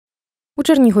У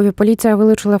Чернігові поліція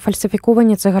вилучила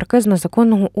фальсифіковані цигарки з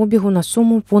незаконного обігу на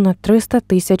суму понад 300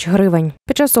 тисяч гривень.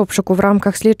 Під час обшуку в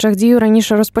рамках слідчих дій у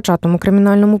раніше розпочатому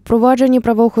кримінальному провадженні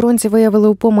правоохоронці виявили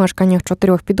у помешканнях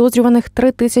 4 підозрюваних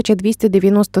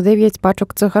 3299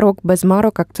 пачок цигарок без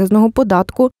марок акцизного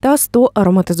податку та 100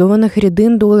 ароматизованих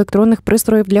рідин до електронних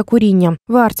пристроїв для куріння.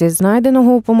 Вартість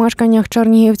знайденого у помешканнях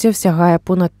чернігівців сягає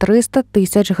понад 300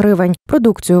 тисяч гривень.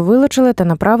 Продукцію вилучили та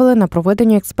направили на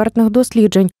проведення експертних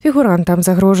досліджень. Фігурантам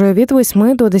загрожує від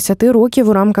 8 до 10 років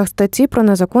у рамках статті про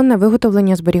незаконне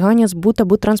виготовлення, зберігання, збут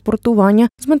або транспортування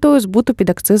з метою збуту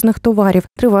підакцизних товарів.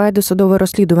 Триває досудове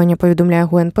розслідування, повідомляє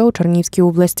ГУНП у Чернігівській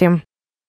області.